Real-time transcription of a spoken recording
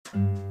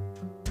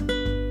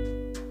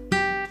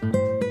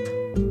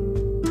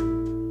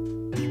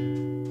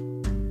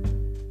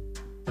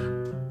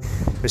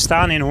We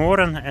staan in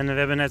Hoorn en we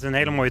hebben net een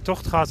hele mooie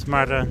tocht gehad,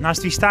 maar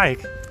naast wie sta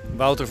ik?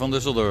 Wouter van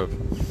Dusseldorp.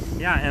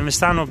 Ja, en we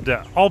staan op de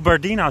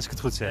Albertina, als ik het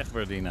goed zeg.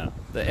 Egbertina.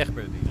 De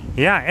Egbertina.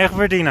 Ja,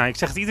 Egbertina. Ik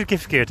zeg het iedere keer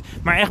verkeerd.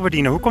 Maar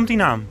Egbertina, hoe komt die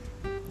naam?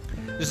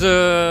 Dus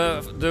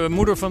de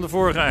moeder van de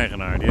vorige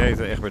eigenaar, die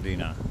heette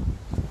Egbertina.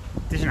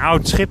 Het is een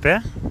oud schip, hè?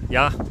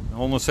 Ja,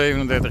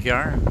 137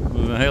 jaar.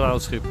 Dat is een heel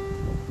oud schip.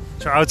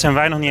 Zo oud zijn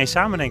wij nog niet eens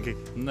samen, denk ik.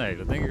 Nee,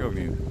 dat denk ik ook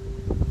niet.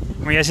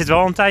 Maar jij zit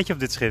wel een tijdje op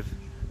dit schip.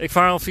 Ik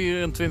vaar al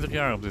 24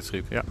 jaar op dit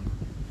schip, ja.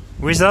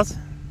 Hoe is dat?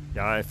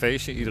 Ja, een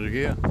feestje, iedere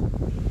keer.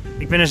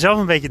 Ik ben er zelf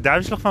een beetje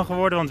duizelig van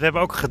geworden, want we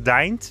hebben ook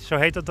gedijnd. Zo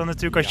heet dat dan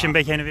natuurlijk als je een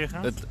beetje heen en weer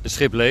gaat. Het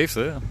schip leeft,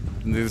 hè.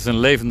 Dit is een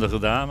levendige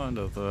dame,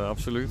 dat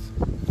absoluut.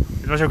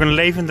 Het was ook een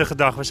levendige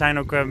dag. We zijn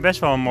ook best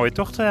wel een mooie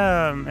tocht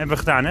hebben we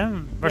gedaan, hè?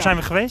 Waar zijn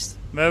we geweest?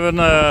 We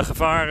hebben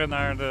gevaren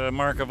naar de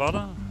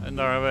Markerwadden en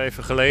daar hebben we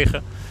even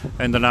gelegen.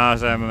 En daarna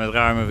zijn we met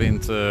ruime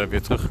wind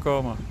weer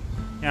teruggekomen.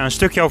 Ja, een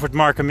stukje over het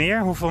Markermeer.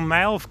 Hoeveel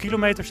mijl of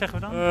kilometer zeggen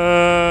we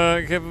dan?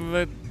 Ik heb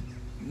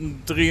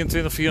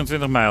 23,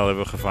 24 mijl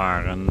hebben we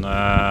gevaren.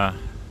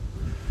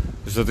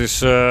 Dus dat is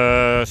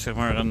zeg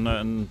maar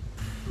een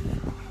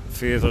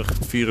 40,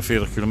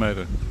 44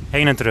 kilometer.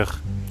 Heen en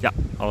terug. Ja,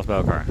 alles bij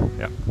elkaar.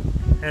 Ja.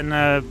 En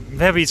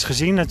we hebben iets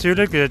gezien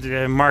natuurlijk.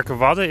 De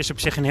Markerwadden is op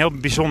zich een heel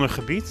bijzonder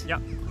gebied.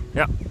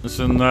 Ja, dat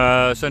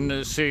is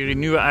een serie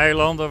nieuwe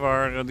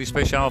eilanden die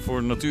speciaal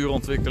voor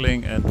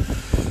natuurontwikkeling en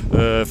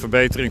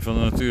verbetering van de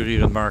natuur hier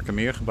in het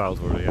Markermeer gebouwd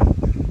worden. Ja.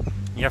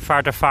 Jij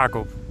vaart er vaak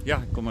op. Ja,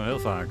 ik kom er heel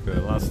vaak.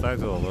 De laatste tijd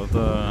wel.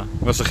 Dat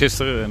was er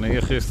gisteren en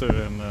eergisteren.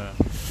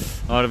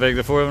 En de week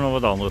daarvoor hebben we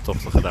nog wat andere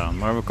tochten gedaan.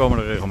 Maar we komen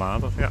er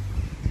regelmatig, ja.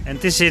 En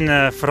het is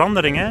in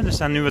verandering, hè? Er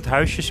staan nu wat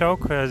huisjes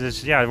ook.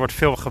 Dus ja, er wordt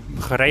veel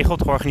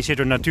geregeld, georganiseerd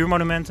door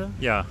natuurmonumenten.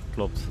 Ja,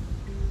 klopt.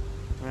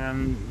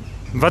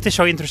 Wat is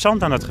zo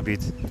interessant aan dat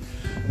gebied?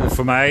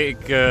 Voor mij,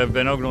 ik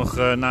ben ook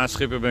nog, na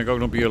Schipper ben ik ook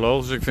nog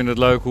bioloog, dus ik vind het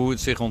leuk hoe het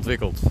zich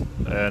ontwikkelt.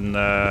 En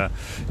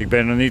ik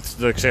ben er niet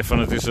dat ik zeg van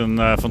het is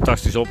een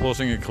fantastische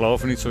oplossing, ik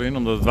geloof er niet zo in,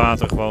 omdat het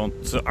water gewoon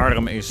te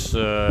arm is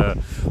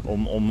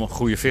om een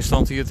goede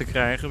visstand hier te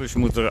krijgen. Dus je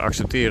moet er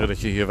accepteren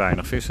dat je hier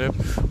weinig vis hebt.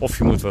 Of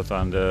je moet wat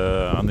aan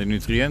de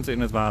nutriënten in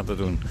het water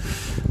doen.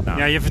 Nou,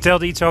 ja, je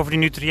vertelde iets over die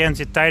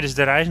nutriënten tijdens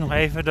de reis nog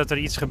even, dat er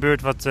iets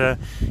gebeurt wat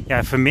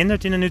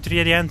vermindert in de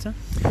nutriënten.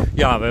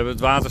 Ja, we hebben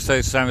het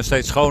water zijn we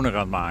steeds schoner aan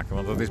het maken,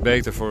 want dat is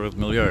beter voor het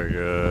milieu.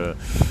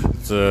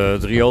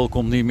 Het riool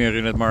komt niet meer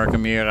in het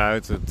Markermeer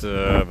uit.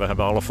 We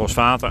hebben alle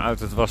fosfaten uit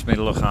het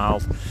wasmiddelen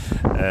gehaald.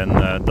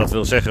 En dat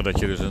wil zeggen dat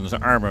je dus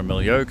een armer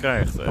milieu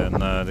krijgt en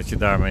dat je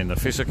daar minder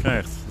vissen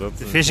krijgt.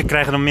 De vissen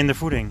krijgen dan minder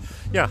voeding?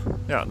 Ja,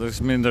 er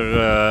is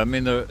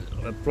minder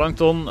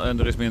plankton en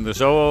er is minder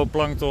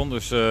zooplankton.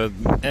 Dus,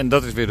 en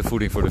dat is weer de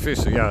voeding voor de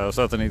vissen. Ja, als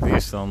dat er niet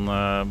is, dan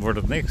wordt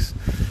het niks.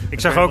 Ik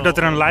zag ook dat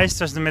er een lijst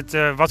was met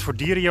wat voor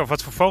dieren je of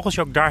wat voor vogels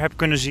je ook daar hebt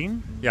kunnen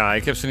zien. Ja,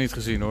 ik heb ze niet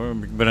gezien hoor.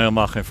 Ik ben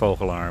helemaal geen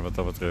vogelaar wat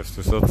dat betreft.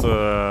 Dus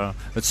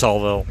het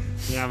zal wel.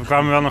 Ja, we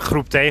kwamen wel een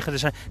groep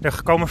tegen.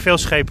 Er komen veel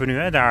schepen nu,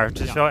 hè, daar. Het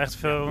is wel echt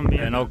veel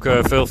meer. En ook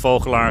veel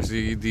vogelaars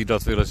die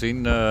dat willen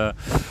zien.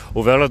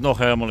 Hoewel het nog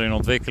helemaal in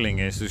ontwikkeling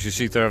is. Dus je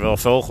ziet er wel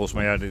vogels.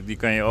 Maar ja, die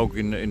kan je ook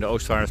in de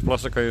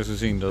Oostvaardersplassen kan je ze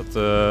zien.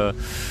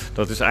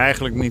 Dat is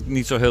eigenlijk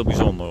niet zo heel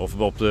bijzonder. Of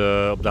op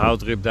de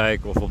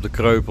Houtripdijk of op de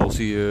Kreupel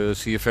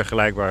zie je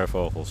vergelijkbare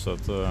vogels.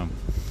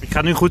 Ik ga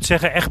het nu goed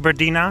zeggen,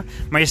 Egbertina.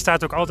 Maar je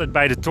staat ook altijd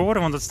bij de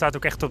toren, want dat staat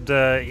ook echt op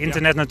de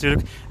internet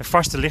natuurlijk. Een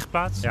vaste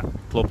lichtplaats. Ja,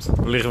 klopt.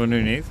 Daar liggen we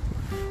nu niet.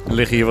 We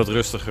liggen hier wat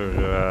rustiger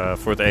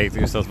voor het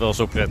eten. Is dat wel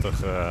zo prettig.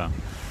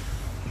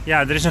 Ja,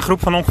 er is een groep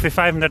van ongeveer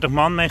 35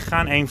 man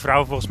meegegaan. 1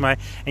 vrouw volgens mij.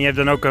 En je hebt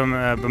dan ook een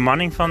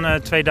bemanning van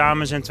 2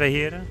 dames en 2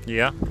 heren.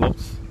 Ja,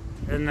 klopt.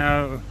 En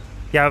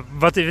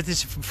wat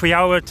is voor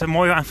jou het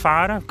mooie aan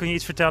varen? Kun je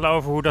iets vertellen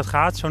over hoe dat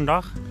gaat, zo'n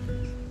dag?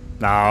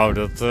 Nou,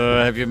 dat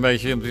heb je een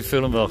beetje op die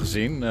film wel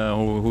gezien,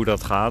 hoe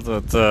dat gaat.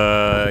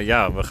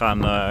 We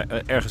gaan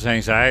ergens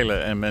heen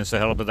zeilen en mensen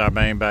helpen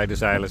daarbij bij de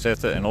zeilen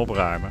zetten en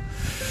opruimen.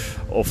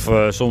 Of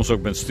soms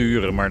ook met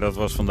sturen, maar dat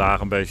was vandaag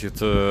een beetje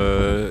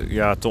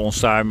te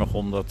onstuimig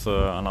om dat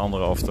aan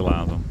anderen over te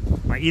laten.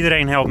 Maar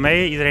iedereen helpt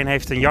mee, iedereen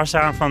heeft een jas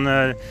aan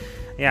van...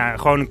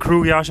 gewoon een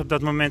crewjas op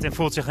dat moment en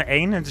voelt zich er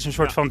één. Het is een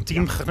soort van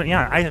team.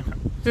 Ja,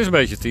 eigenlijk. Het is een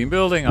beetje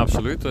teambuilding,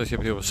 absoluut. Dat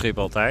heb je op een schip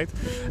altijd.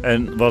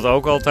 En wat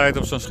ook altijd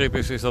op zo'n schip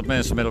is dat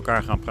mensen met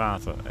elkaar gaan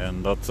praten.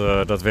 En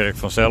dat werkt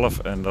vanzelf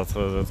en dat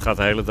gaat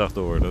de hele dag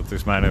door. Dat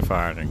is mijn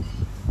ervaring.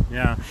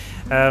 Ja,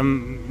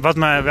 wat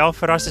me wel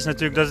verrast is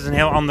natuurlijk dat het een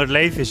heel ander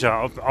leven is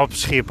op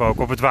schip ook,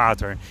 op het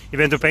water.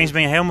 Opeens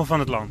ben je helemaal van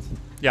het land.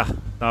 Ja,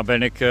 nou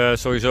ben ik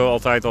sowieso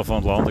altijd al van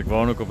het land. Ik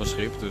woon ook op een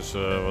schip, dus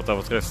wat dat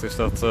betreft is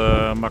dat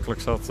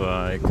makkelijk zat.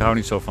 Ik hou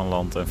niet zo van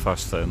land en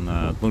vast en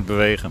het moet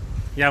bewegen.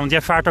 Ja, want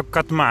jij vaart ook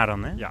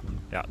katamaran, hè?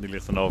 Ja, die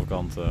ligt aan de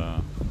overkant.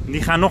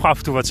 Die gaan nog af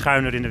en toe wat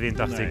schuiner in de wind,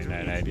 dacht ik.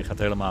 Nee, die gaat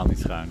helemaal niet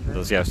schuin.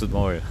 Dat is juist het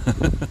mooie.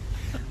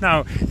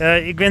 Nou,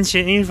 ik wens je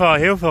in ieder geval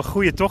heel veel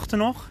goede tochten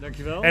nog.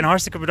 Dankjewel. En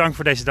hartstikke bedankt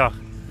voor deze dag.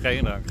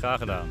 Geen dank, graag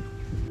gedaan.